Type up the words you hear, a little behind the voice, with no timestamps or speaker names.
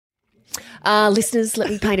Listeners, let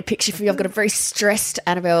me paint a picture for you. I've got a very stressed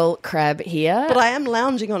Annabelle Crabb here. But I am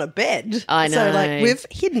lounging on a bed. I know. So, we've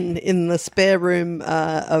hidden in the spare room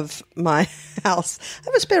of my house. I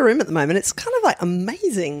have a spare room at the moment. It's kind of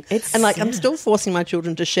amazing. I'm still forcing my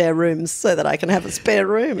children to share rooms so that I can have a spare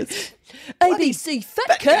room. It's ABC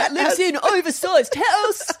Fat Cat lives in oversized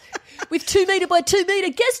house with 2 metre by 2 metre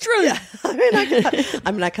guest room. Yeah.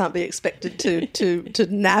 I can't be expected to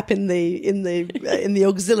nap in the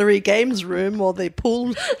auxiliary games room or the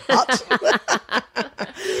pool hut. But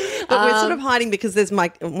we're sort of hiding because there's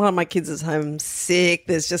one of my kids is home sick.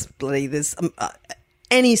 There's just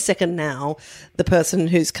any second now, the person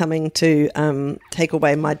who's coming to take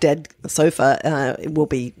away my dead sofa will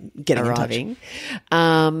be getting arriving.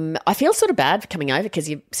 In touch. I feel sort of bad for coming over because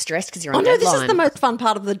you're stressed because you're on deadline. deadline. This is the most fun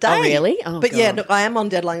part of the day. Oh, really? Oh, but God. yeah, look, I am on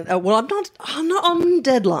deadline. Well, I'm not on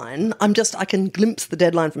deadline. I can glimpse the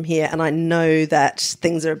deadline from here, and I know that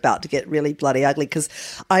things are about to get really bloody ugly because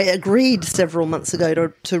I agreed several months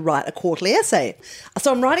ago to write a quarterly essay.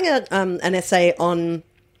 So I'm writing an essay on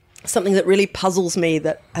something that really puzzles me,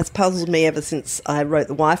 that has puzzled me ever since I wrote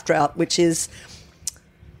The Wife Drought, which is,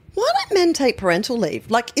 why don't men take parental leave?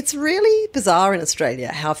 It's really bizarre in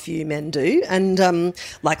Australia how few men do. And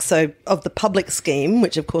so of the public scheme,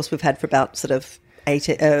 which of course we've had for about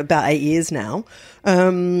 8 years now,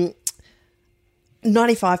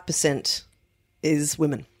 95% is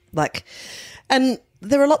women. And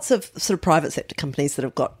there are lots of sort of private sector companies that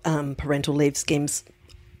have got parental leave schemes,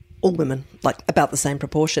 all women, about the same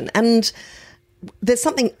proportion. And there's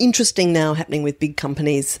something interesting now happening with big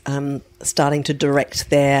companies starting to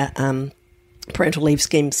direct their parental leave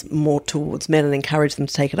schemes more towards men and encourage them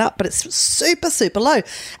to take it up. But it's super, super low.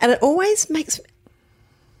 And it always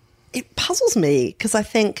it puzzles me because I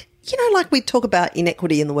think, we talk about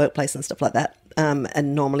inequity in the workplace and stuff like that,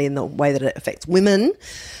 and normally in the way that it affects women.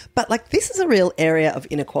 But this is a real area of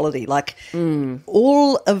inequality.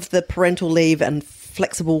 All of the parental leave and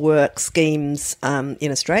flexible work schemes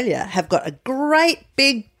in Australia have got a great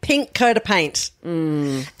big pink coat of paint.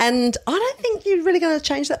 And I don't think you're really going to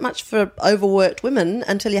change that much for overworked women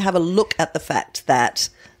until you have a look at the fact that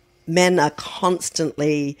men are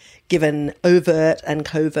constantly given overt and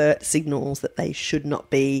covert signals that they should not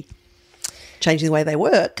be changing the way they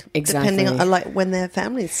work, depending on when their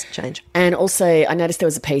families change. And also, I noticed there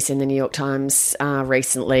was a piece in the New York Times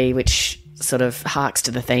recently which sort of harks to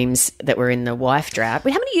the themes that were in The Wife Drought. How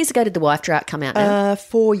many years ago did The Wife Drought come out now?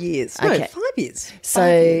 4 years. Okay. No, 5 years. So,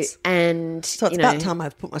 5 years. And so it's about time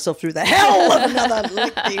I've put myself through the hell of another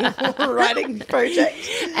lengthy writing project.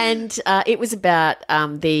 And it was about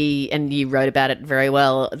and you wrote about it very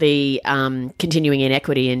well, the continuing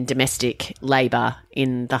inequity in domestic labour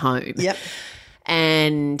in the home. Yep.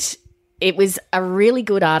 And it was a really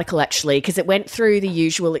good article, actually, because it went through the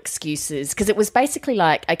usual excuses, because it was basically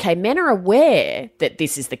okay, men are aware that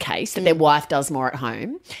this is the case, that their wife does more at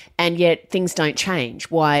home, and yet things don't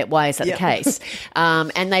change. Why is that the case?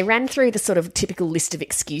 And they ran through the sort of typical list of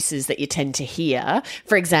excuses that you tend to hear.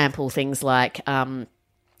 For example, things like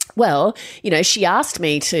she asked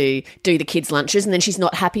me to do the kids' lunches and then she's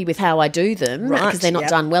not happy with how I do them because they're not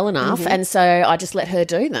done well enough. And so I just let her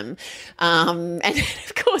do them. And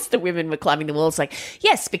of course the women were climbing the walls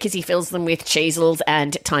yes, because he fills them with cheesels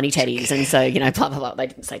and tiny teddies. And so, blah, blah, blah. They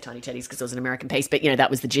didn't say tiny teddies because it was an American piece, but, that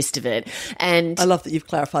was the gist of it. And I love that you've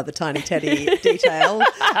clarified the tiny teddy detail.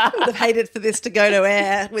 I would have hated for this to go to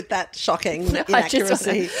air with that shocking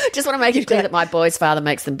inaccuracy. I just want to make it clear that my boy's father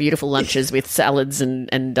makes them beautiful lunches with salads and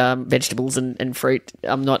vegetables and fruit.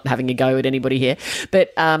 I'm not having a go at anybody here.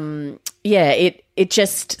 But, it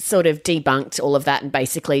just sort of debunked all of that and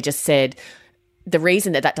basically just said the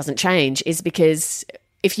reason that doesn't change is because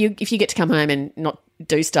if you get to come home and not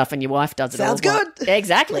do stuff and your wife does it all. Sounds good.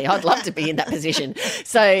 Exactly. I'd love to be in that position.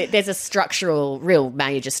 So there's a real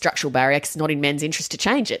major structural barrier because it's not in men's interest to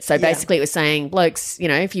change it. So basically it was saying, blokes,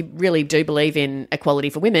 if you really do believe in equality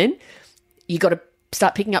for women, you got to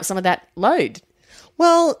start picking up some of that load.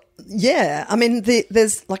 Well, yeah. I mean,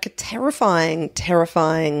 there's a terrifying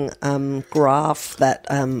graph that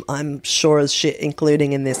I'm sure as shit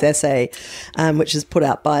including in this essay, which is put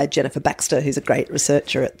out by Jennifer Baxter, who's a great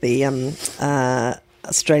researcher at the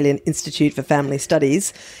Australian Institute for Family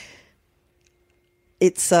Studies.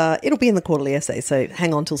 It'll be in the quarterly essay, so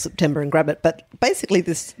hang on till September and grab it. But basically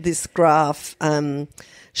this graph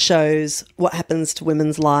shows what happens to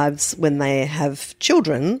women's lives when they have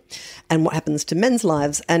children and what happens to men's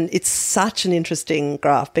lives. And it's such an interesting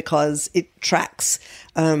graph because it tracks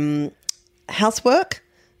housework,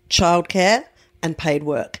 childcare, and paid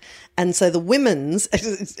work. And so the women's,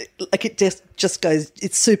 like it just goes,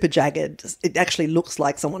 it's super jagged. It actually looks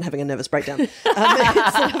like someone having a nervous breakdown.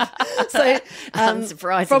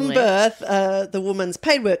 Unsurprisingly. From birth, the woman's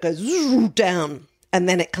paid work goes down, and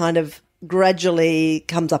then it kind of gradually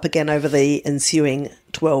comes up again over the ensuing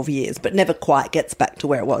 12 years, but never quite gets back to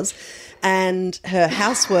where it was. And her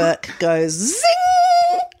housework goes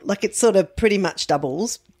zing, like it sort of pretty much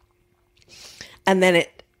doubles. And then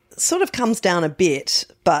it sort of comes down a bit,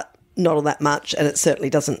 but not all that much, and it certainly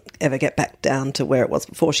doesn't ever get back down to where it was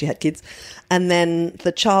before she had kids. And then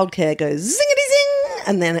the childcare goes zingity-zing,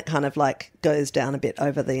 and then it kind of like goes down a bit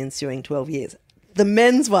over the ensuing 12 years. The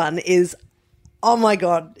men's one is, oh my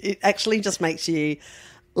God, it actually just makes you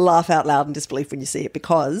laugh out loud in disbelief when you see it,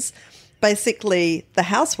 because basically the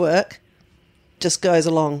housework just goes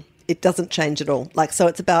along. It doesn't change at all. Like, so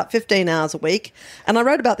it's about 15 hours a week. And I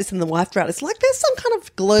wrote about this in the Wife Drought. It's like there's some kind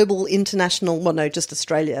of global, international, well, no, just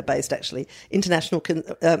Australia-based, actually, international.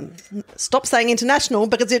 Stop saying international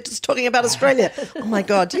because you're just talking about Australia. Oh, my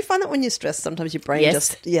God. Do you find that when you're stressed, sometimes your brain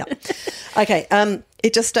just, yeah. Okay.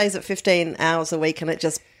 It just stays at 15 hours a week and it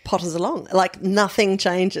just potters along. Like nothing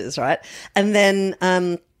changes, right? And then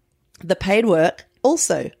the paid work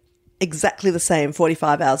also exactly the same,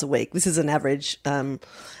 45 hours a week. This is an average.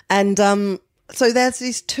 So there's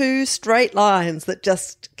these two straight lines that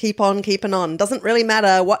just keep on keeping on. Doesn't really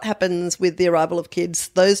matter what happens with the arrival of kids.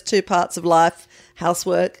 Those two parts of life,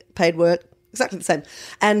 housework, paid work, exactly the same.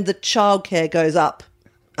 And the childcare goes up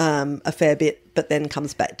a fair bit, but then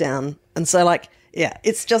comes back down. And so, like, yeah,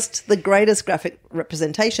 it's just the greatest graphic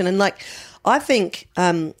representation. And, like, I think,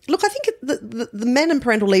 I think the men and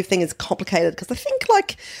parental leave thing is complicated because I think,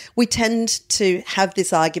 like, we tend to have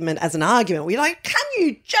this argument as an argument. We're like, can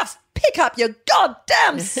you just pick up your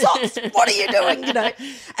goddamn socks? What are you doing? You know?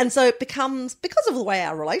 And so it becomes, because of the way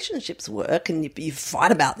our relationships work and you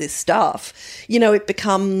fight about this stuff, you know, it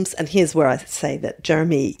becomes, and here's where I say that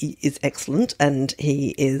Jeremy is excellent and he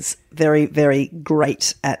is very, very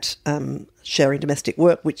great at sharing domestic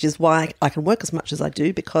work, which is why I can work as much as I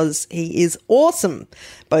do, because he is awesome,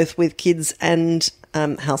 both with kids and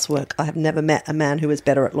housework. I have never met a man who is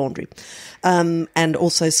better at laundry. And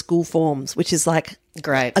also school forms, which is like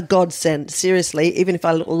great, a godsend. Seriously, even if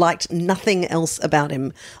I liked nothing else about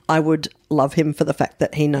him, I would love him for the fact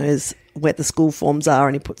that he knows where the school forms are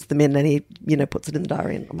and he puts them in and he, you know, puts it in the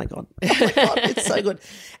diary. And oh my God, it's so good.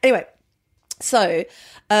 Anyway, so,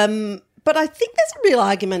 but I think there's a real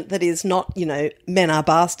argument that is not, you know, men are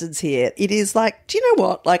bastards here. It is like, do you know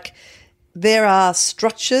what? Like, there are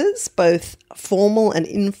structures, both formal and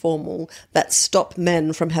informal, that stop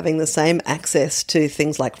men from having the same access to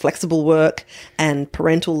things like flexible work and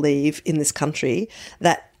parental leave in this country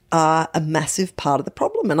that are a massive part of the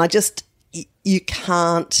problem. And I just, you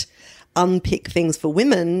can't unpick things for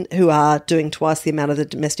women who are doing twice the amount of the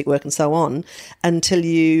domestic work and so on until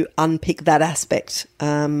you unpick that aspect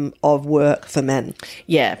of work for men.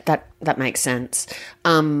 Yeah, that makes sense.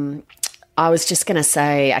 I was just going to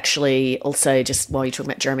say, actually, also just while you're talking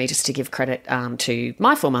about Jeremy, just to give credit to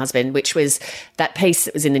my former husband, which was that piece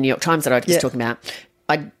that was in the New York Times that I was talking about.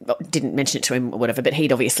 I didn't mention it to him or whatever, but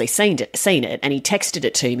he'd obviously seen it, and he texted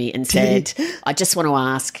it to me and said, I just want to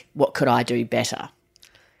ask, what could I do better?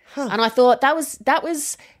 And I thought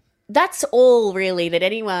that's all really that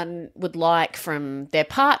anyone would like from their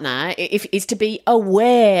partner is to be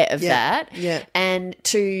aware of that and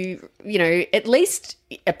to, you know, at least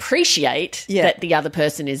appreciate that the other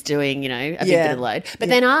person is doing, you know, a big bit of the load. But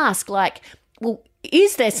then ask, like, well,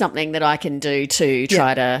 is there something that I can do to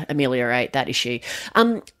try to ameliorate that issue?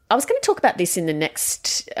 I was going to talk about this in the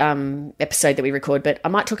next episode that we record, but I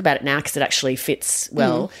might talk about it now because it actually fits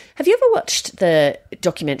well. Have you ever watched the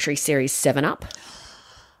documentary series 7 Up?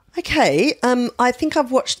 Okay. I think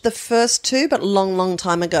I've watched the first 2, but a long, long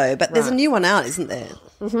time ago. But there's a new one out, isn't there?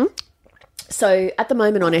 Mm-hmm. So at the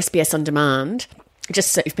moment on SBS On Demand,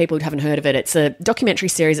 just so if people haven't heard of it, it's a documentary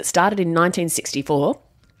series that started in 1964.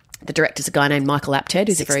 The director's a guy named Michael Apted,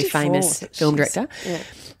 who's a very famous film director. Yeah.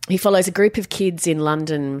 He follows a group of kids in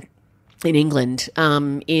London, in England,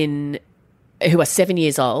 who are 7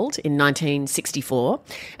 years old in 1964,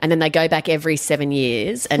 and then they go back every 7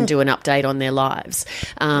 years and do an update on their lives.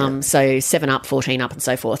 So 7 Up, 14 Up and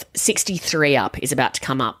so forth. 63 Up is about to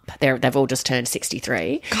come up. They've all just turned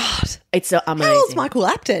 63. God. It's amazing. How old's Michael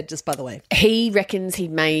Apted, just by the way? He reckons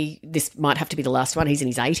this might have to be the last one. He's in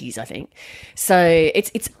his 80s, I think. So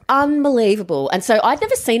it's unbelievable. And so I'd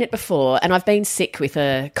never seen it before, and I've been sick with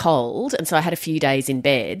a cold, and so I had a few days in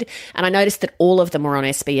bed, and I noticed that all of them were on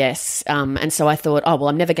SBS, and And so I thought, oh, well,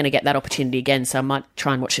 I'm never going to get that opportunity again, so I might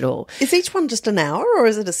try and watch it all. Is each one just an hour or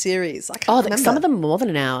is it a series? I can't remember. Some of them more than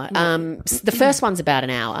an hour. The first one's about an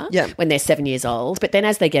hour when they're 7 years old. But then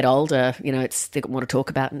as they get older, you know, it's they got more to talk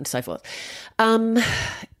about and so forth.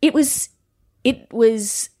 It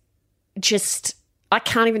was just... I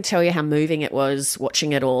can't even tell you how moving it was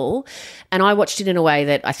watching it all. And I watched it in a way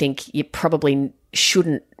that I think you probably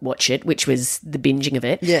shouldn't watch it, which was the binging of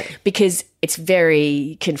it. Yeah. Because it's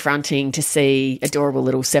very confronting to see adorable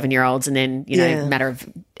little 7-year-olds and then, you know, a matter of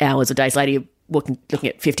hours or days later, you're looking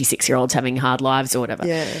at 56-year-olds having hard lives or whatever.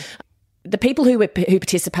 Yeah. The people who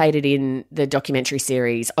participated in the documentary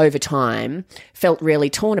series over time felt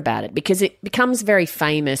really torn about it because it becomes very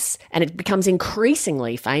famous and it becomes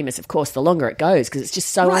increasingly famous, of course, the longer it goes because it's just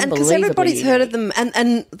so unbelievably because everybody's heard of unique. them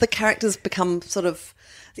and the characters become sort of,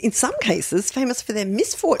 in some cases, famous for their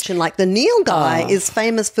misfortune. Like the Neil guy is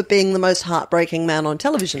famous for being the most heartbreaking man on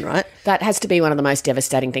television, right? That has to be one of the most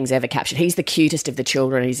devastating things ever captured. He's the cutest of the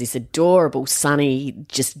children. He's this adorable, sunny,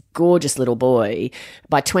 just gorgeous little boy.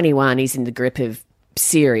 By 21, he's in the grip of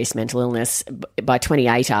serious mental illness. By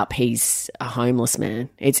 28 up, he's a homeless man.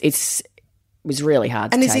 It was really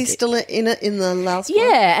hard to take. And is he still in it in the last one?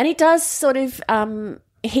 Yeah, and he does sort of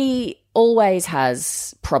he always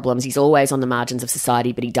has problems. He's always on the margins of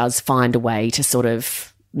society, but he does find a way to sort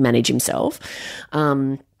of manage himself.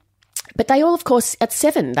 But they all, of course, at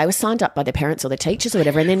 7, they were signed up by their parents or their teachers or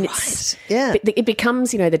whatever, and then it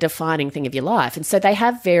becomes, you know, the defining thing of your life. And so they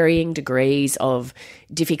have varying degrees of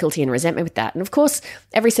difficulty and resentment with that. And, of course,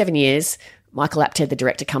 every 7 years, Michael Apted, the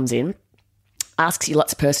director, comes in, asks you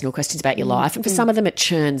lots of personal questions about your life, and for some of them it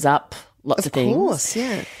churns up lots of things. Of course,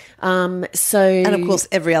 yeah. And of course,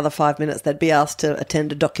 every other 5 minutes they'd be asked to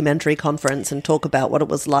attend a documentary conference and talk about what it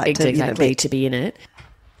was like to be in it.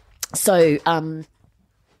 So,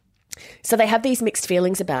 so they have these mixed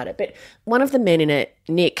feelings about it. But one of the men in it,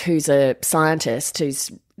 Nick, who's a scientist,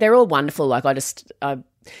 they're all wonderful. Like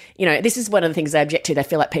you know, this is one of the things they object to. They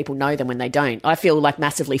feel like people know them when they don't. I feel like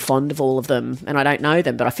massively fond of all of them, and I don't know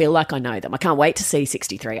them, but I feel like I know them. I can't wait to see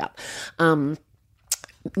 63 Up.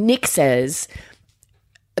 Nick says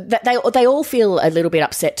that they all feel a little bit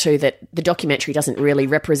upset too that the documentary doesn't really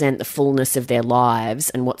represent the fullness of their lives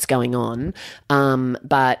and what's going on,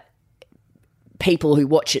 but people who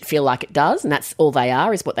watch it feel like it does, and that's all they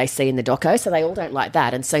are, is what they see in the doco, so they all don't like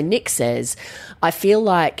that. And so Nick says, I feel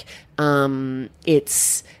like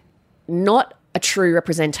it's not a true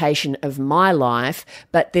representation of my life,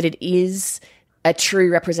 but that it is a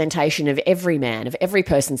true representation of every man, of every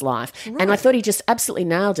person's life. Right. And I thought he just absolutely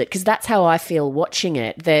nailed it, because that's how I feel watching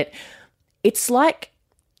it, that it's like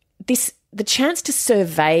the chance to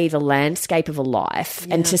survey the landscape of a life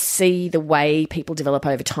and to see the way people develop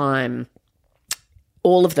over time,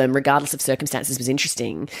 all of them, regardless of circumstances, was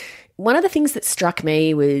interesting. One of the things that struck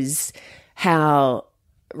me was how,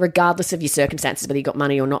 regardless of your circumstances, whether you got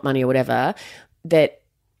money or not money or whatever, that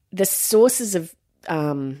the sources of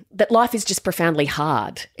that life is just profoundly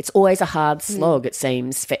hard. It's always a hard slog, it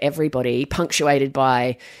seems, for everybody, punctuated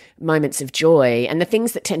by moments of joy. And the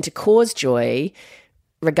things that tend to cause joy,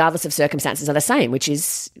 regardless of circumstances, are the same, which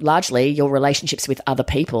is largely your relationships with other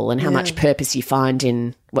people and how much purpose you find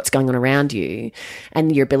in what's going on around you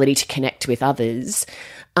and your ability to connect with others.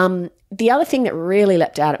 The other thing that really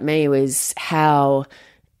leapt out at me was how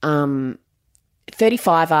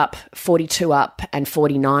 35 Up, 42 Up and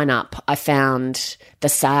 49 Up I found the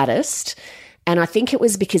saddest. And I think it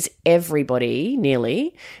was because everybody,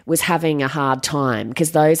 nearly, was having a hard time,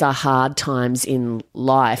 because those are hard times in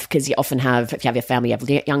life, because you often have, if you have a family, you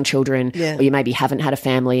have young children, or you maybe haven't had a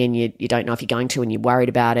family and you don't know if you're going to and you're worried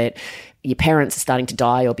about it. Your parents are starting to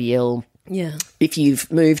die or be ill. Yeah. If you've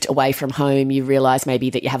moved away from home, you realise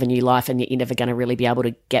maybe that you have a new life and you're never going to really be able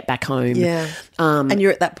to get back home. Yeah. And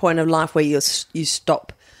you're at that point of life where you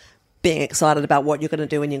stop being excited about what you're going to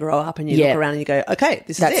do when you grow up, and you look around and you go, okay,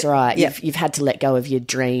 this is it. That's right. Yeah. You've had to let go of your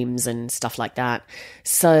dreams and stuff like that.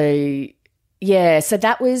 So, so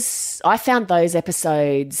that was, I found those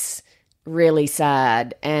episodes really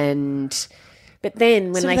sad. But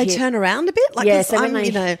then when they turn around a bit? Like, so I'm,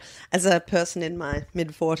 you know, as a person in my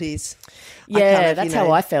mid-40s. That's how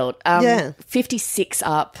I felt. 56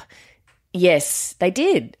 Up, yes, they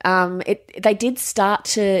did. They did start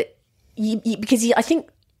to, because I think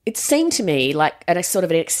it seemed to me like at a sort of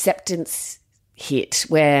an acceptance hit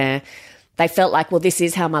where they felt like, well, this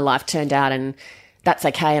is how my life turned out and that's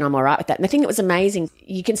okay and I'm all right with that. And I think it was amazing.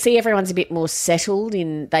 You can see everyone's a bit more settled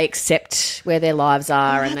they accept where their lives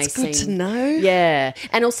are. And that's they good seem to know. Yeah.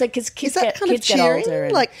 And also because kids get older.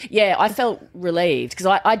 I felt relieved,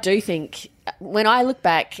 because I do think when I look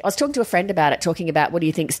back, I was talking to a friend about it, talking about what do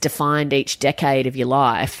you think's defined each decade of your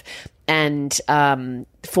life, and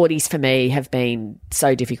 40s for me have been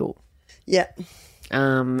so difficult. Yeah.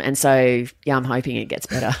 And so, yeah, I'm hoping it gets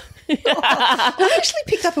better. I actually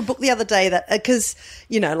picked up a book the other day that, because,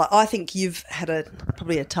 like I think you've had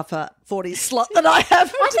probably a tougher 40s slot than I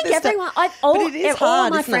have. I think everyone, all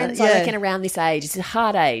hard, my friends, I reckon, around this age, it's a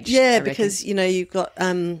hard age. Yeah, because, you've got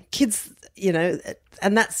kids,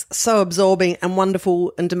 and that's so absorbing and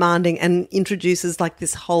wonderful and demanding and introduces like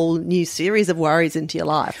this whole new series of worries into your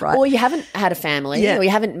life, right? Or you haven't had a family or you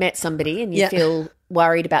haven't met somebody and you feel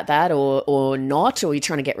worried about that or not, or you're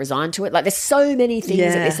trying to get resigned to it. Like there's so many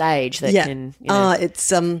things at this age that can,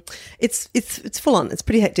 it's full on. It's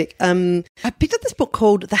pretty hectic. I picked up this book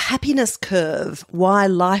called The Happiness Curve: Why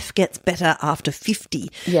Life Gets Better After 50.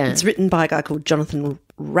 Yeah. It's written by a guy called Jonathan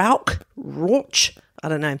Rauch. I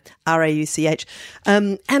don't know, Rauch.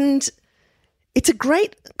 And it's a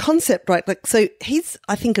great concept, right? Like, so he's,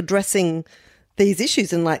 I think, addressing these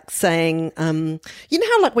issues and like saying, how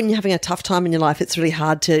like when you're having a tough time in your life, it's really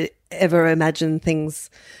hard to ever imagine things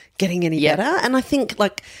getting any better. And I think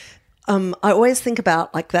like, I always think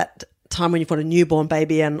about like that time when you've got a newborn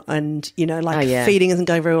baby and feeding isn't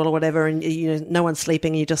going very well or whatever, and no one's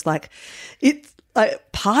sleeping, and you're just like, it's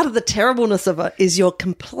part of the terribleness of it is your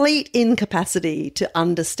complete incapacity to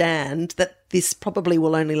understand that this probably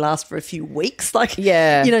will only last for a few weeks. Like,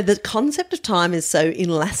 the concept of time is so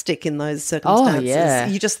inelastic in those circumstances. Oh, yeah.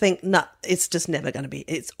 You just think, nah, it's just never going to be.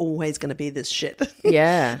 It's always going to be this shit.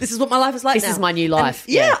 Yeah. This is what my life is like now. This is my new life.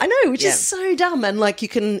 And, I know, which is so dumb. And like you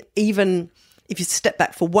can even, if you step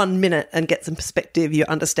back for 1 minute and get some perspective, you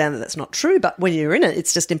understand that that's not true. But when you're in it,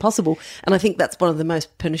 it's just impossible. And I think that's one of the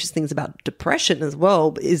most pernicious things about depression as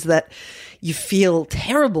well, is that you feel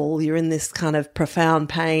terrible. You're in this kind of profound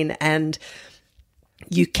pain and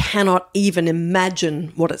you cannot even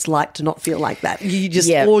imagine what it's like to not feel like that. You just,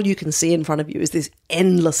 all you can see in front of you is this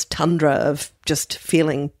endless tundra of just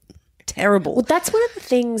feeling terrible. Well, that's one of the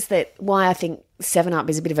things why I think 7up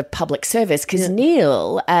is a bit of a public service, because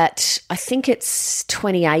Neil at, I think it's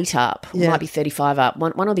 28 up, might be 35 up,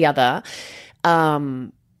 one or the other.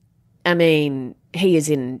 I mean, he is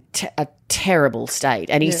in a terrible state.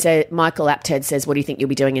 And he said, Michael Apted says, what do you think you'll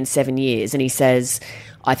be doing in 7 years? And he says,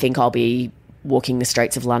 I think I'll be walking the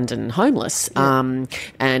streets of London homeless. And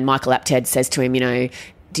Michael Apted says to him,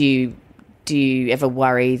 do you ever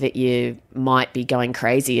worry that you might be going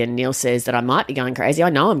crazy? And Neil says that I might be going crazy. I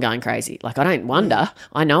know I'm going crazy. Like, I don't wonder.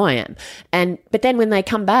 I know I am. But then when they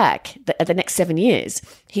come back at the next 7 years,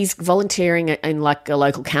 he's volunteering in like a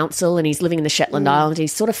local council and he's living in the Shetland Islands.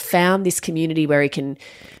 He's sort of found this community where he can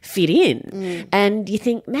fit in. And you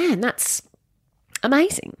think, man, that's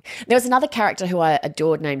amazing. There was another character who I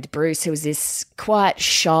adored named Bruce, who was this quite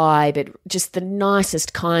shy but just the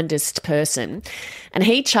nicest, kindest person. And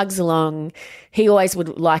he chugs along. He always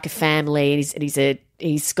would like a family, and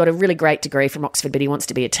he's got a really great degree from Oxford, but he wants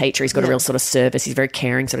to be a teacher. He's got a real sort of service. He's a very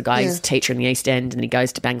caring sort of guy. He's a teacher in the East End, and he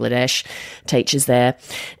goes to Bangladesh, teaches there,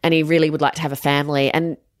 and he really would like to have a family.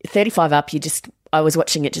 And 35 up, I was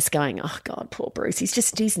watching it just going, oh God, poor Bruce.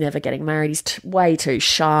 He's never getting married. He's way too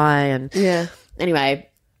shy. And anyway,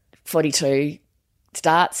 42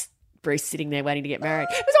 starts, Bruce sitting there waiting to get married.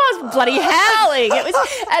 I was bloody howling.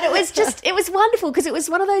 It was wonderful, because it was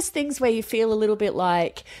one of those things where you feel a little bit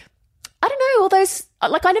like, I don't know, all those,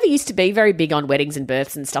 like I never used to be very big on weddings and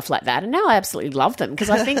births and stuff like that. And now I absolutely love them, because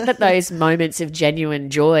I think that those moments of genuine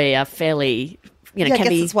joy are fairly, I guess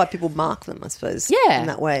that's why people mark them, I suppose, in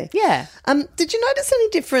that way. Yeah. Did you notice any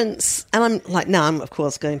difference? And I'm like, now I'm, of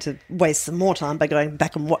course, going to waste some more time by going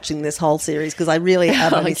back and watching this whole series, because I really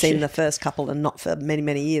have only seen the first couple and not for many,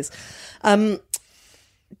 many years.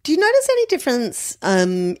 Do you notice any difference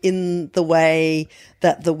in the way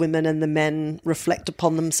that the women and the men reflect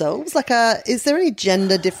upon themselves? Like, is there any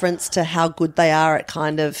gender difference to how good they are at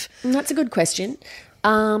kind of... That's a good question.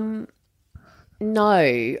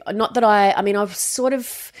 No, not that I've sort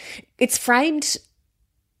of, it's framed,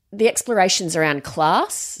 the explorations around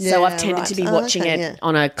class. So I've tended to be watching it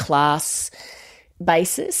on a class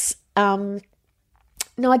basis. No,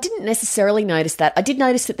 I didn't necessarily notice that. I did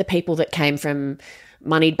notice that the people that came from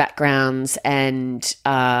moneyed backgrounds and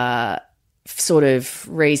sort of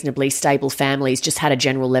reasonably stable families just had a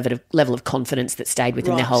general level of confidence that stayed with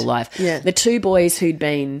them their whole life. Yeah. The two boys who'd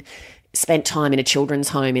spent time in a children's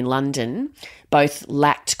home in London both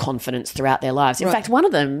lacked confidence throughout their lives. In fact, one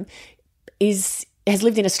of them is has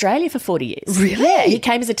lived in Australia for 40 years. Really? Yeah, he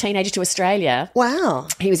came as a teenager to Australia. Wow.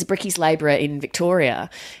 He was a brickies labourer in Victoria.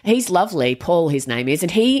 He's lovely, Paul his name is,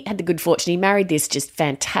 and he had the good fortune, he married this just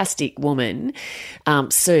fantastic woman,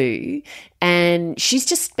 Sue, and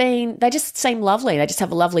they just seem lovely. They just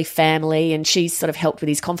have a lovely family, and she's sort of helped with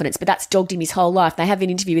his confidence, but that's dogged him his whole life. They have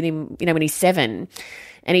an interview with him, when he's 7,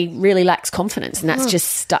 and he really lacks confidence, and that's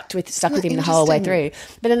just stuck with him the whole way through.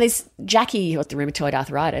 But then there's Jackie with the rheumatoid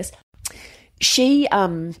arthritis. She,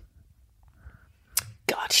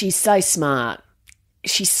 she's so smart.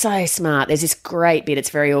 She's so smart. There's this great bit,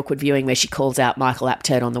 it's very awkward viewing, where she calls out Michael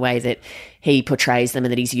Apted on the way that he portrays them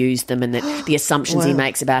and that he's used them and that the assumptions he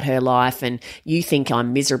makes about her life, and you think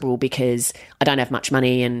I'm miserable because I don't have much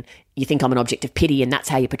money, and you think I'm an object of pity, and that's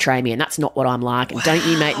how you portray me, and that's not what I'm like. And don't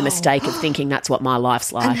you make the mistake of thinking that's what my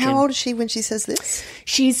life's like. And how old is she when she says this?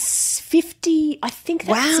 She's 50. I think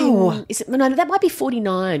that's that might be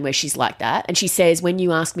 49 where she's like that. And she says, when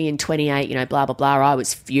you asked me in 28, blah, blah, blah, I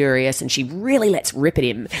was furious. And she really lets rip at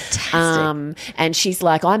him. Fantastic. And she's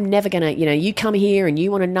like, I'm never going to, you come here and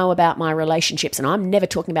you want to know about my relationships, and I'm never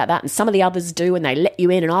talking about that. And some of the others do, and they let you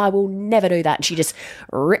in, and I will never do that. And she just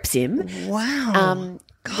rips him. Wow.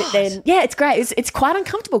 Then it's great. It's quite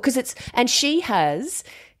uncomfortable and she has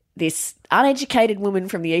this uneducated woman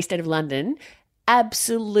from the East End of London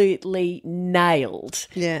absolutely nailed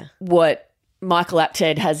what Michael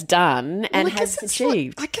Apted has done and has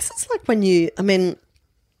achieved. I guess it's like when you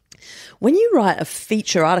write a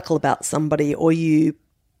feature article about somebody, or you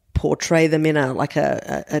portray them in a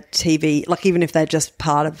TV, like even if they're just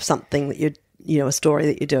part of something that you're, a story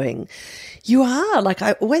that you're doing, you are like,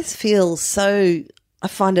 I always feel so. I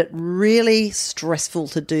find it really stressful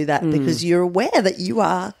to do that because you're aware that you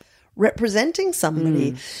are representing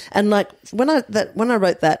somebody. And like when I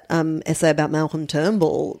wrote that essay about Malcolm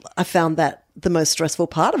Turnbull, I found that the most stressful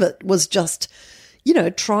part of it was just,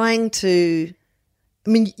 trying to. I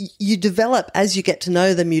mean, you develop, as you get to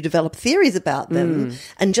know them, you develop theories about them,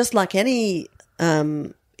 and just like any.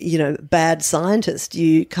 Bad scientist,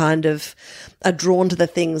 you kind of are drawn to the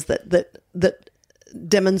things that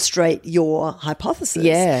demonstrate your hypothesis.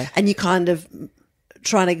 Yeah. And you kind of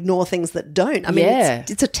try and ignore things that don't. I mean,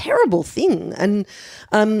 it's a terrible thing. And,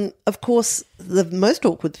 of course, the most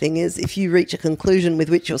awkward thing is if you reach a conclusion with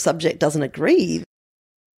which your subject doesn't agree.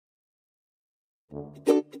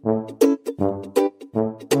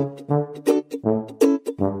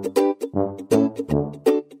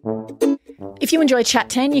 If you enjoy Chat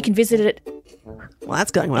 10, you can visit it. Well,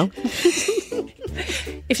 that's going well.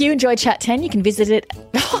 If you enjoy Chat 10, you can visit it.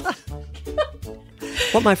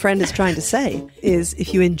 What my friend is trying to say is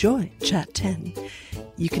if you enjoy Chat 10,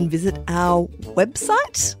 you can visit our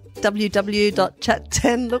website,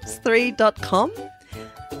 www.chat10looks3.com.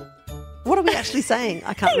 What are we actually saying?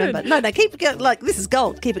 I can't remember. No, keep going. Like, this is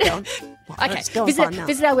gold. Keep it going. Okay,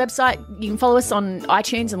 visit our website. You can follow us on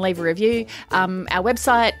iTunes and leave a review. Our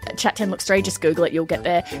website, Chat 10 Looks 3, just Google it, you'll get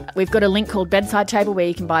there. We've got a link called Bedside Table where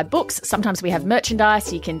you can buy books. Sometimes we have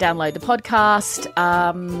merchandise. You can download the podcast.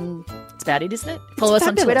 That's about it, isn't it? Follow us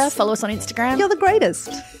on Twitter. Follow us on Instagram. You're the greatest.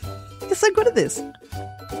 You're so good at this.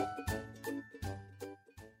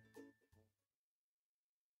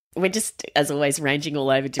 We're just, as always, ranging all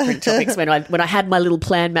over different topics. When I had my little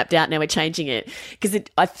plan mapped out, now we're changing it because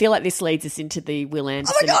I feel like this leads us into the Will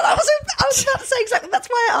Anderson. Oh my God, I was about to say exactly. That's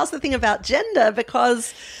why I asked the thing about gender,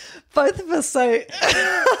 because both of us. So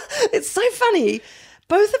it's so funny.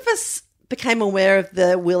 Both of us became aware of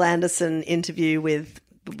the Will Anderson interview with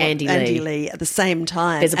Andy Lee at the same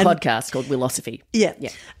time. There's a podcast called Willosophy. Yeah,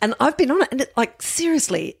 and I've been on it, and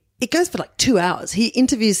seriously. It goes for like 2 hours. He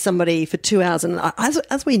interviews somebody for 2 hours, and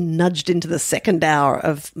as we nudged into the second hour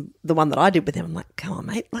of the one that I did with him, I'm like, come on,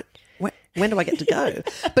 mate, like, when do I get to go?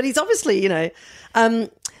 But he's obviously,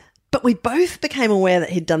 but we both became aware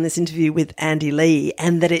that he'd done this interview with Andy Lee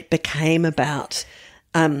and that it became about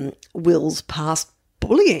Will's past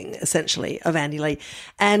bullying, essentially, of Andy Lee.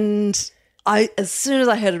 And as soon as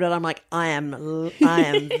I heard about it, I'm like, I am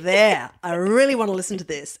there. I really want to listen to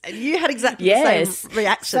this. And you had exactly the same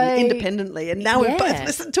reaction independently. And now we've both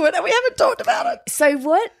listened to it and we haven't talked about it. So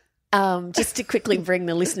what, just to quickly bring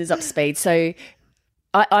the listeners up to speed. So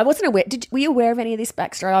I wasn't aware. Were you aware of any of this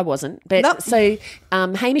backstory? I wasn't. But nope. So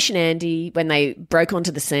Hamish and Andy, when they broke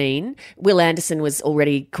onto the scene, Will Anderson was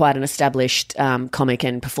already quite an established comic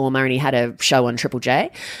and performer, and he had a show on Triple J.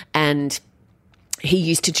 And he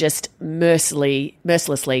used to just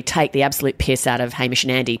mercilessly take the absolute piss out of Hamish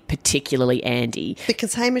and Andy, particularly Andy.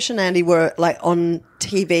 Because Hamish and Andy were like on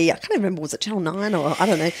TV, I can't even remember, was it Channel 9 or I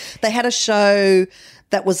don't know. They had a show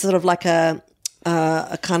that was sort of like a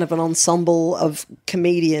kind of an ensemble of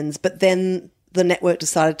comedians, but then the network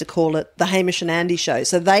decided to call it the Hamish and Andy Show.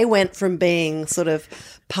 So they went from being sort of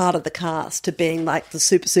part of the cast to being like the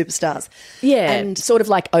superstars. Yeah, and sort of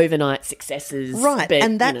like overnight successes. Right, but,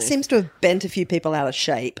 and that seems to have bent a few people out of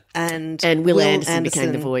shape. And Will Anderson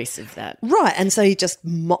became the voice of that. Right, and so he just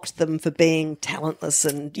mocked them for being talentless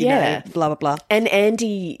and, you know, blah, blah, blah. And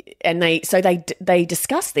Andy, and they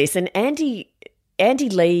discuss this, and Andy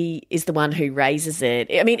Lee is the one who raises it.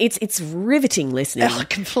 I mean, it's riveting listening. Oh,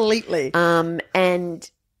 completely. And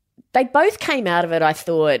they both came out of it, I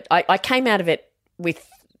thought. I came out of it with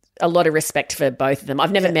a lot of respect for both of them.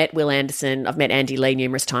 I've never met Will Anderson. I've met Andy Lee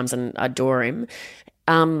numerous times and I adore him.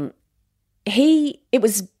 It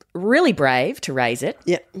was really brave to raise it.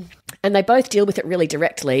 Yeah. And they both deal with it really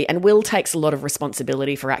directly, and Will takes a lot of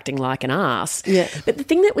responsibility for acting like an arse. Yeah. But the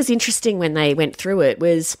thing that was interesting when they went through it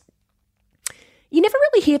was you never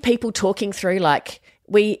really hear people talking through like,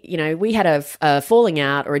 we had a falling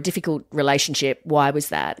out or a difficult relationship. Why was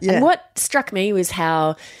that? Yeah. And what struck me was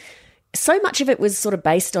how so much of it was sort of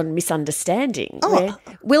based on misunderstanding. Oh,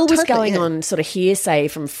 Will was totally, going on sort of hearsay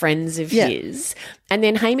from friends of his, and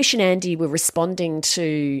then Hamish and Andy were responding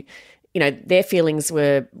to, their feelings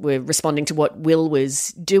were responding to what Will was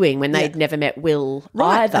doing when they'd never met Will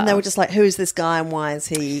either. And they were just like, who is this guy and why has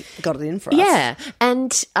he got it in for us? Yeah,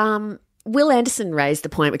 and Will Anderson raised the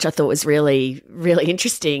point, which I thought was really, really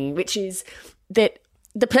interesting, which is that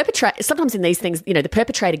the perpetrator, sometimes in these things, the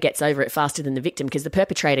perpetrator gets over it faster than the victim, because the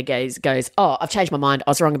perpetrator goes, oh, I've changed my mind.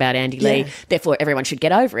 I was wrong about Andy Lee. Therefore, everyone should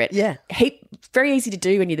get over it. Yeah. Very easy to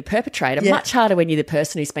do when you're the perpetrator. Yeah. Much harder when you're the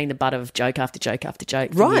person who's been the butt of joke after joke after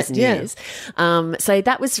joke for Right, years and years. So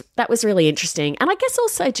that was really interesting. And I guess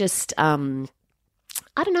also just, I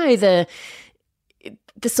don't know, the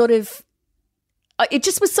sort of, it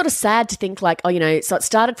just was sort of sad to think like, so it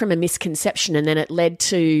started from a misconception and then it led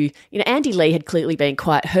to, Andy Lee had clearly been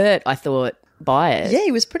quite hurt, I thought, by it. Yeah,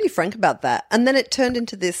 he was pretty frank about that. And then it turned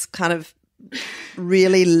into this kind of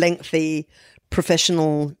really lengthy,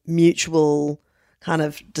 professional, mutual kind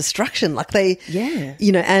of destruction. Like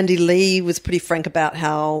Andy Lee was pretty frank about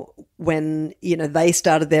how when, they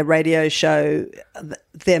started their radio show,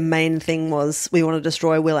 their main thing was, we want to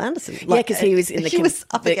destroy Will Anderson. Because he was was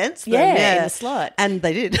up against them. In the slot. And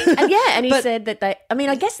they did. And he said that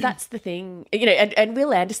I guess that's the thing, and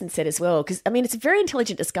Will Anderson said as well, because, it's a very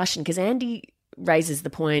intelligent discussion, because Andy raises the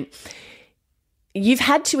point, you've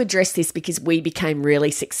had to address this because we became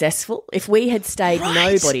really successful. If we had stayed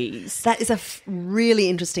nobodies. That is a really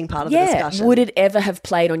interesting part of the discussion. Would it ever have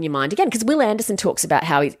played on your mind again? Because Will Anderson talks about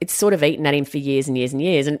how it's sort of eaten at him for years and years and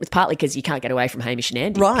years, and it's partly because you can't get away from Hamish and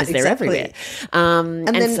Andy. Right, because they're everywhere. And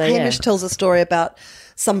then Hamish tells a story about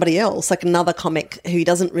somebody else, like another comic who he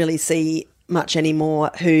doesn't really see much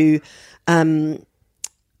anymore, who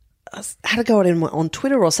had a go at him on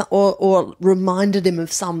Twitter or reminded him of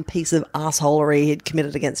some piece of assholery he'd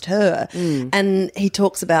committed against her. And he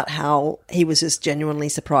talks about how he was just genuinely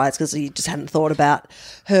surprised because he just hadn't thought about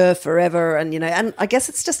her forever. And, and I guess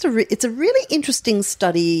it's just it's a really interesting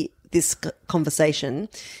study, this conversation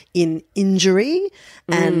in injury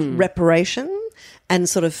and reparation and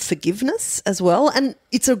sort of forgiveness as well. And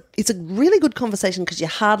it's a really good conversation because you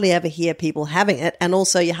hardly ever hear people having it, and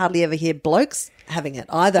also you hardly ever hear blokes having it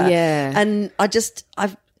either. Yeah. And it's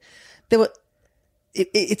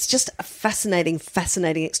just a fascinating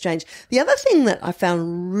exchange. The other thing that I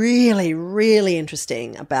found really, really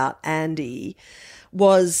interesting about Andy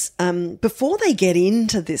was before they get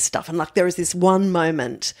into this stuff, and like there is this one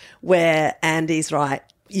moment where Andy's right,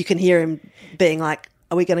 you can hear him being like,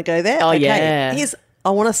 are we going to go there? Oh, yeah. I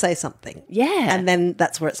want to say something. Yeah. And then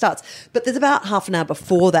that's where it starts. But there's about half an hour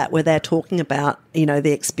before that where they're talking about,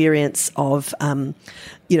 the experience of,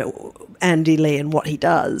 Andy Lee and what he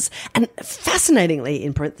does. And fascinatingly,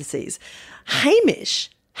 in parentheses, Hamish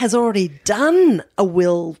has already done a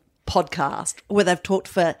Will podcast where they've talked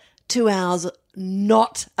for 2 hours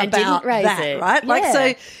not and about didn't raise that, it. right? Like,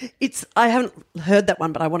 Yeah. so I haven't heard that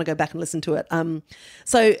one, but I want to go back and listen to it.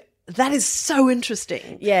 So that is so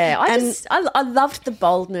interesting. Yeah, I loved the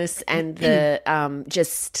boldness and the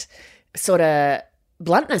just sort of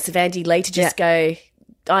bluntness of Andy Lee to just go,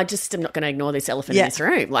 I just am not going to ignore this elephant in this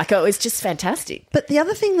room. Like, it was just fantastic. But the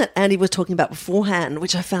other thing that Andy was talking about beforehand,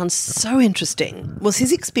 which I found so interesting, was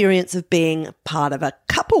his experience of being part of a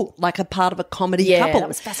couple, like a part of a comedy couple. Yeah, that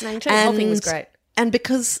was fascinating too. The whole thing was great. And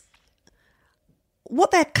because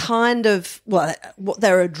what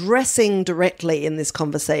they're addressing directly in this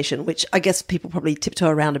conversation, which I guess people probably tiptoe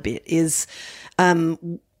around a bit, is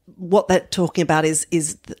what they're talking about is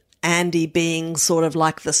Andy being sort of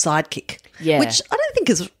like the sidekick, which I don't think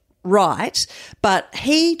is right. But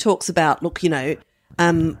he talks about, look, the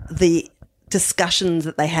discussions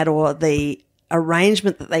that they had or the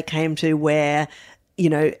arrangement that they came to where, you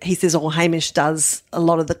know, he says, oh, Hamish does a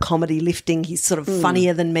lot of the comedy lifting. He's sort of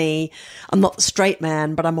funnier than me. I'm not the straight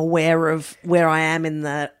man, but I'm aware of where I am in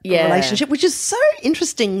the relationship, which is so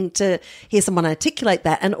interesting to hear someone articulate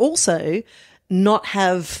that and also not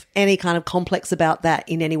have any kind of complex about that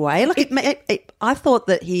in any way. Like I thought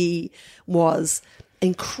that he was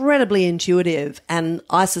incredibly intuitive, and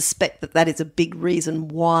I suspect that is a big reason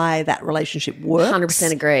why that relationship works.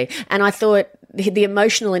 100% agree. And I thought the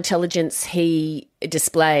emotional intelligence he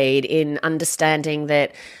displayed in understanding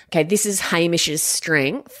that, okay, this is Hamish's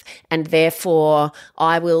strength, and therefore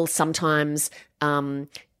I will sometimes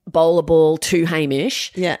bowl a ball to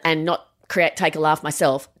Hamish and not take a laugh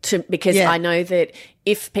myself because I know that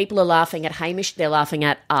if people are laughing at Hamish, they're laughing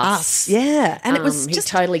at us. Yeah. And it was he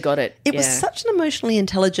totally got it. It was such an emotionally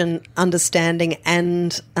intelligent understanding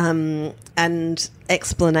and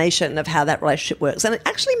explanation of how that relationship works. And it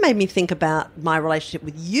actually made me think about my relationship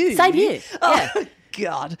with you. Same here. Oh,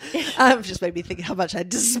 God. It just made me think how much I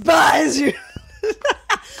despise you.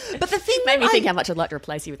 But the thing made me think how much I'd like to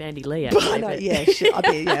replace you with Andy Lee. I know,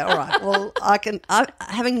 all right. Well,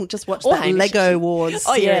 having just watched that Hamish. Lego Wars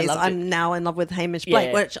series, I I'm now in love with Hamish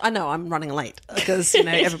Blake, which I know I'm running late because, you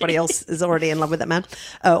know, everybody else is already in love with that man,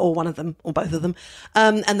 or one of them, or both of them.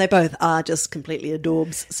 And they both are just completely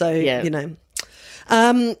adorbs. So, you know.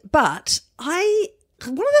 But one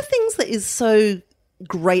of the things that is so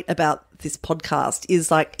great about this podcast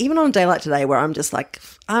is, like, even on a day like today where I'm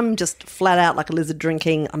just flat out like a lizard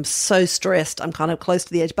drinking, I'm so stressed, I'm kind of close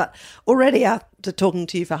to the edge, but already after talking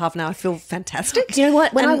to you for half an hour I feel fantastic. Do you know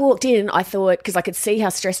what, when I walked in I thought, because I could see how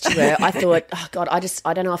stressed you were, I thought, oh God, I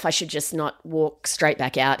don't know if I should just not walk straight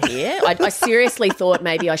back out here. I seriously thought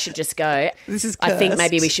maybe I should just go. This is cursed. I think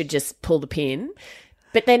maybe we should just pull the pin.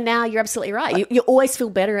 But then now you're absolutely right, you always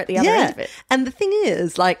feel better at the other end of it. And the thing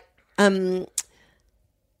is, like,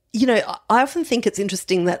 you know, I often think it's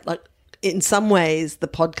interesting that, like, in some ways the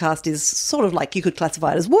podcast is sort of like, you could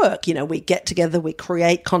classify it as work. You know, we get together, we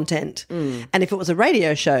create content. And if it was a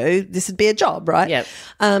radio show, this would be a job, right? Yep.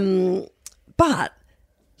 But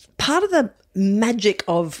part of the magic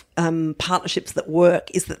of partnerships that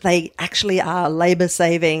work is that they actually are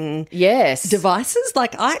labour-saving devices.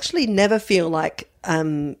 Like, I actually never feel like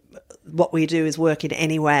what we do is work in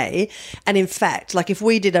any way. And in fact, like, if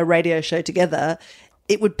we did a radio show together,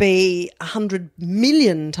 it would be 100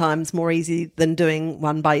 million times more easy than doing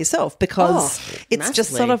one by yourself, because it's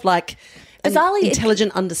just sort of like an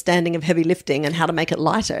intelligent understanding of heavy lifting and how to make it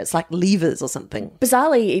lighter. It's like levers or something.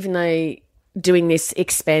 Bizarrely, even though doing this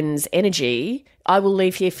expends energy, I will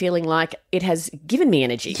leave here feeling like it has given me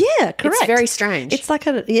energy. Yeah, correct. It's very strange. It's like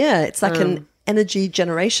an energy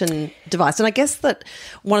generation device. And I guess that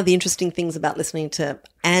one of the interesting things about listening to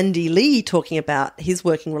Andy Lee talking about his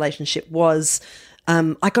working relationship was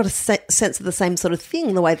I got a sense of the same sort of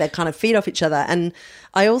thing, the way they kind of feed off each other. And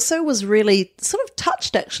I also was really sort of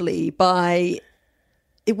touched, actually, by,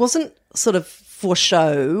 it wasn't sort of for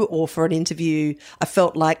show or for an interview. I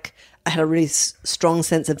felt like I had a really strong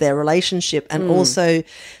sense of their relationship, and also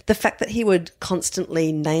the fact that he would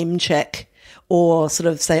constantly name check or sort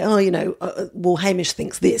of say, oh, you know, well, Hamish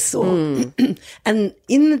thinks this. Or and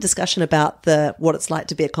in the discussion about what it's like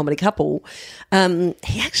to be a comedy couple,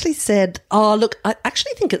 he actually said, oh, look, I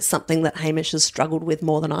actually think it's something that Hamish has struggled with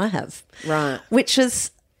more than I have. Right. Which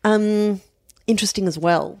is interesting as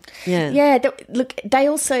well. Yeah. Yeah, look, they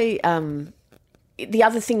also... the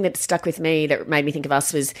other thing that stuck with me that made me think of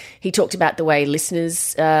us was he talked about the way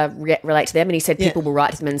listeners relate to them, and he said people will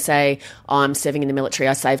write to them and say, oh, I'm serving in the military,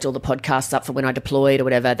 I saved all the podcasts up for when I deployed or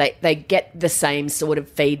whatever. They get the same sort of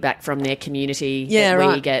feedback from their community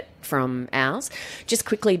that we get from ours. Just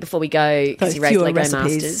quickly before we go, because you raised Lego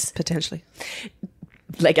Masters. Potentially.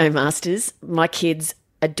 Lego Masters, my kids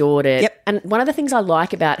adored it. Yep. And one of the things I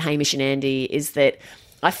like about Hamish and Andy is that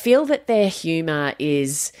I feel that their humour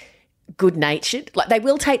is good-natured. Like, they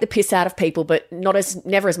will take the piss out of people, but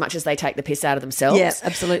never as much as they take the piss out of themselves. Yes,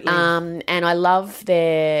 absolutely. And I love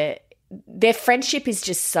their friendship is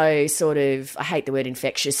just so sort of, I hate the word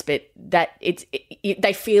infectious, but that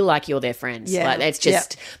they feel like you're their friends. Yeah. Like, it's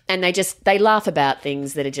just, and they laugh about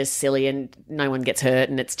things that are just silly and no one gets hurt,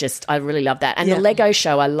 and it's just, I really love that. And the Lego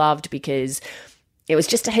show I loved because it was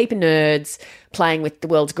just a heap of nerds playing with the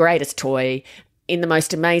world's greatest toy in the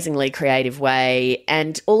most amazingly creative way,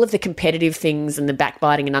 and all of the competitive things and the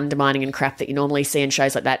backbiting and undermining and crap that you normally see in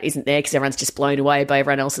shows like that isn't there, because everyone's just blown away by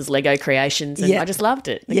everyone else's Lego creations, and I just loved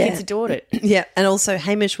it. The kids adored it. Yeah, and also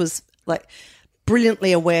Hamish was, like,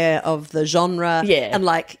 brilliantly aware of the genre, and,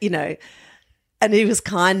 like, you know, and he was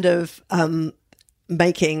kind of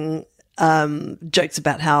making jokes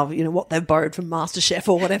about how, what they've borrowed from MasterChef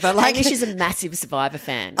or whatever. Like, Hamish is a massive Survivor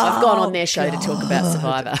fan. I've gone on their show to talk about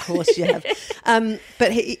Survivor. Of course you have.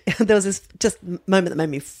 But there was this just moment that made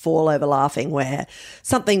me fall over laughing where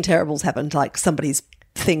something terrible's happened, like somebody's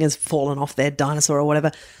thing has fallen off their dinosaur or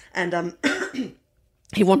whatever. And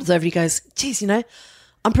he wanders over and he goes, geez,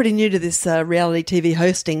 I'm pretty new to this reality TV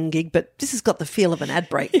hosting gig, but this has got the feel of an ad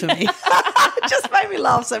break to me. It just made me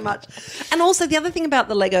laugh so much. And also the other thing about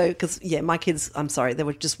the Lego, because, my kids, I'm sorry, there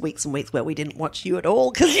were just weeks and weeks where we didn't watch you at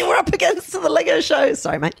all because you were up against the Lego show.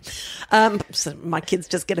 Sorry, mate. So my kids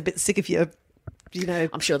just get a bit sick of your,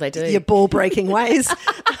 I'm sure they do. Your ball-breaking ways.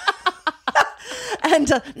 And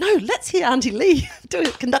no, let's hear Auntie Lee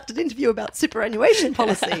conduct an interview about superannuation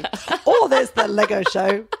policy. Or there's the Lego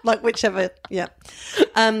show, like whichever, yeah.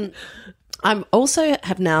 I'm also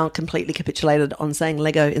have now completely capitulated on saying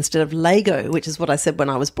Lego instead of Lego, which is what I said when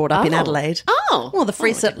I was brought up in Adelaide. Oh. Well, the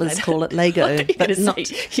free settlers call it Lego. But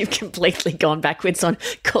not... You've completely gone backwards on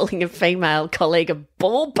calling a female colleague a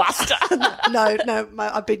ball buster. No,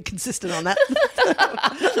 I've been consistent on that.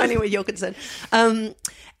 Only where you're concerned.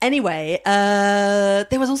 Anyway,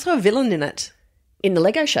 there was also a villain in it. In the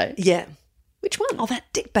Lego show? Yeah. Which one? Oh, that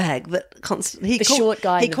dickbag that constantly... Short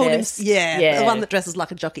guy. He called him... Yeah, the one that dresses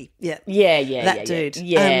like a jockey. Yeah. That dude.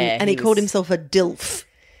 Yeah. And he called himself a DILF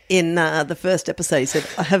in the first episode. He said,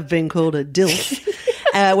 I have been called a DILF.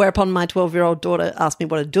 Whereupon my 12-year-old daughter asked me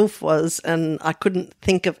what a DILF was, and I couldn't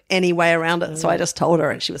think of any way around it, so I just told her,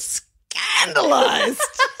 and she was scandalised.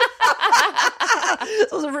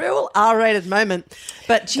 It was a real R-rated moment.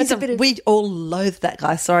 But geez, we all loathe that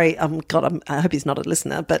guy. Sorry, God, I hope he's not a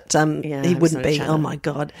listener, but he wouldn't be. Oh, my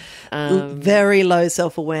God. Very low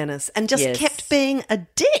self-awareness and just kept being a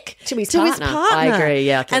dick to his partner. I agree,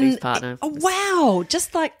 yeah, to his partner. Wow,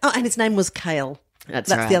 just like, and his name was Kale.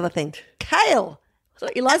 That's right. The other thing. Kale. I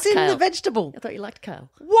thought you liked As in kale. the vegetable. I thought you liked kale.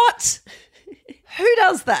 What? Who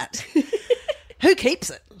does that? Who keeps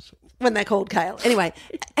it when they're called Kale? Anyway,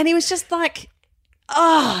 and he was just like,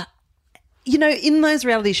 in those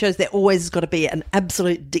reality shows, there always has got to be an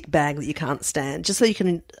absolute dick bag that you can't stand, just so you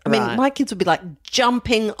can. I mean, my kids would be like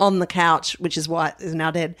jumping on the couch, which is why it is now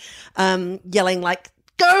dead, yelling like,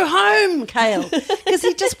 "Go home, Kale," because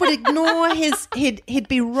he just would ignore he'd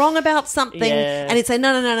be wrong about something, and he'd say,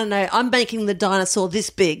 "No, I'm making the dinosaur this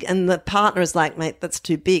big," and the partner is like, "Mate, that's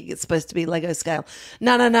too big. It's supposed to be Lego scale."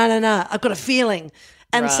 No, I've got a feeling,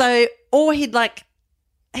 and so, or he'd like.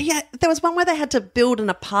 Yeah, there was one where they had to build an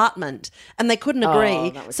apartment and they couldn't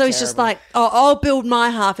agree. So he's just like, I'll build my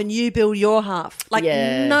half and you build your half. Like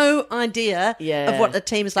no idea of what the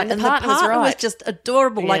team is like. And the partner was just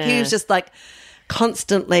adorable. Like he was just like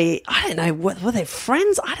constantly, I don't know, were they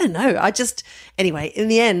friends? I don't know. Anyway, in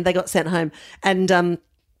the end, they got sent home and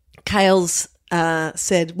Kale's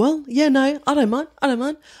said, well, yeah, no, I don't mind.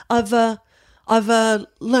 I've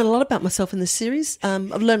learned a lot about myself in this series.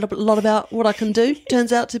 I've learned a lot about what I can do.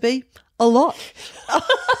 Turns out to be a lot.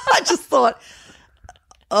 I just thought,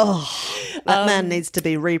 that man needs to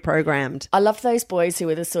be reprogrammed. I love those boys who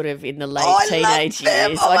are the sort of in the late teenage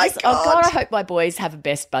years. God, I hope my boys have a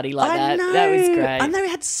best buddy like that. Know. That was great. And they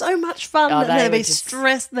had so much fun. And they'd be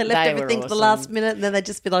stressed and they left everything to the last minute and then they'd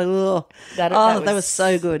just be like, they were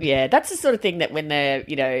so good. Yeah, that's the sort of thing that when they're,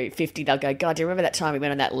 50, they'll go, God, do you remember that time we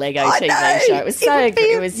went on that Lego TV show? It was so good.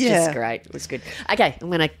 It was just great. It was good. Okay, I'm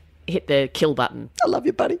going to hit the kill button. I love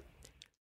you, buddy.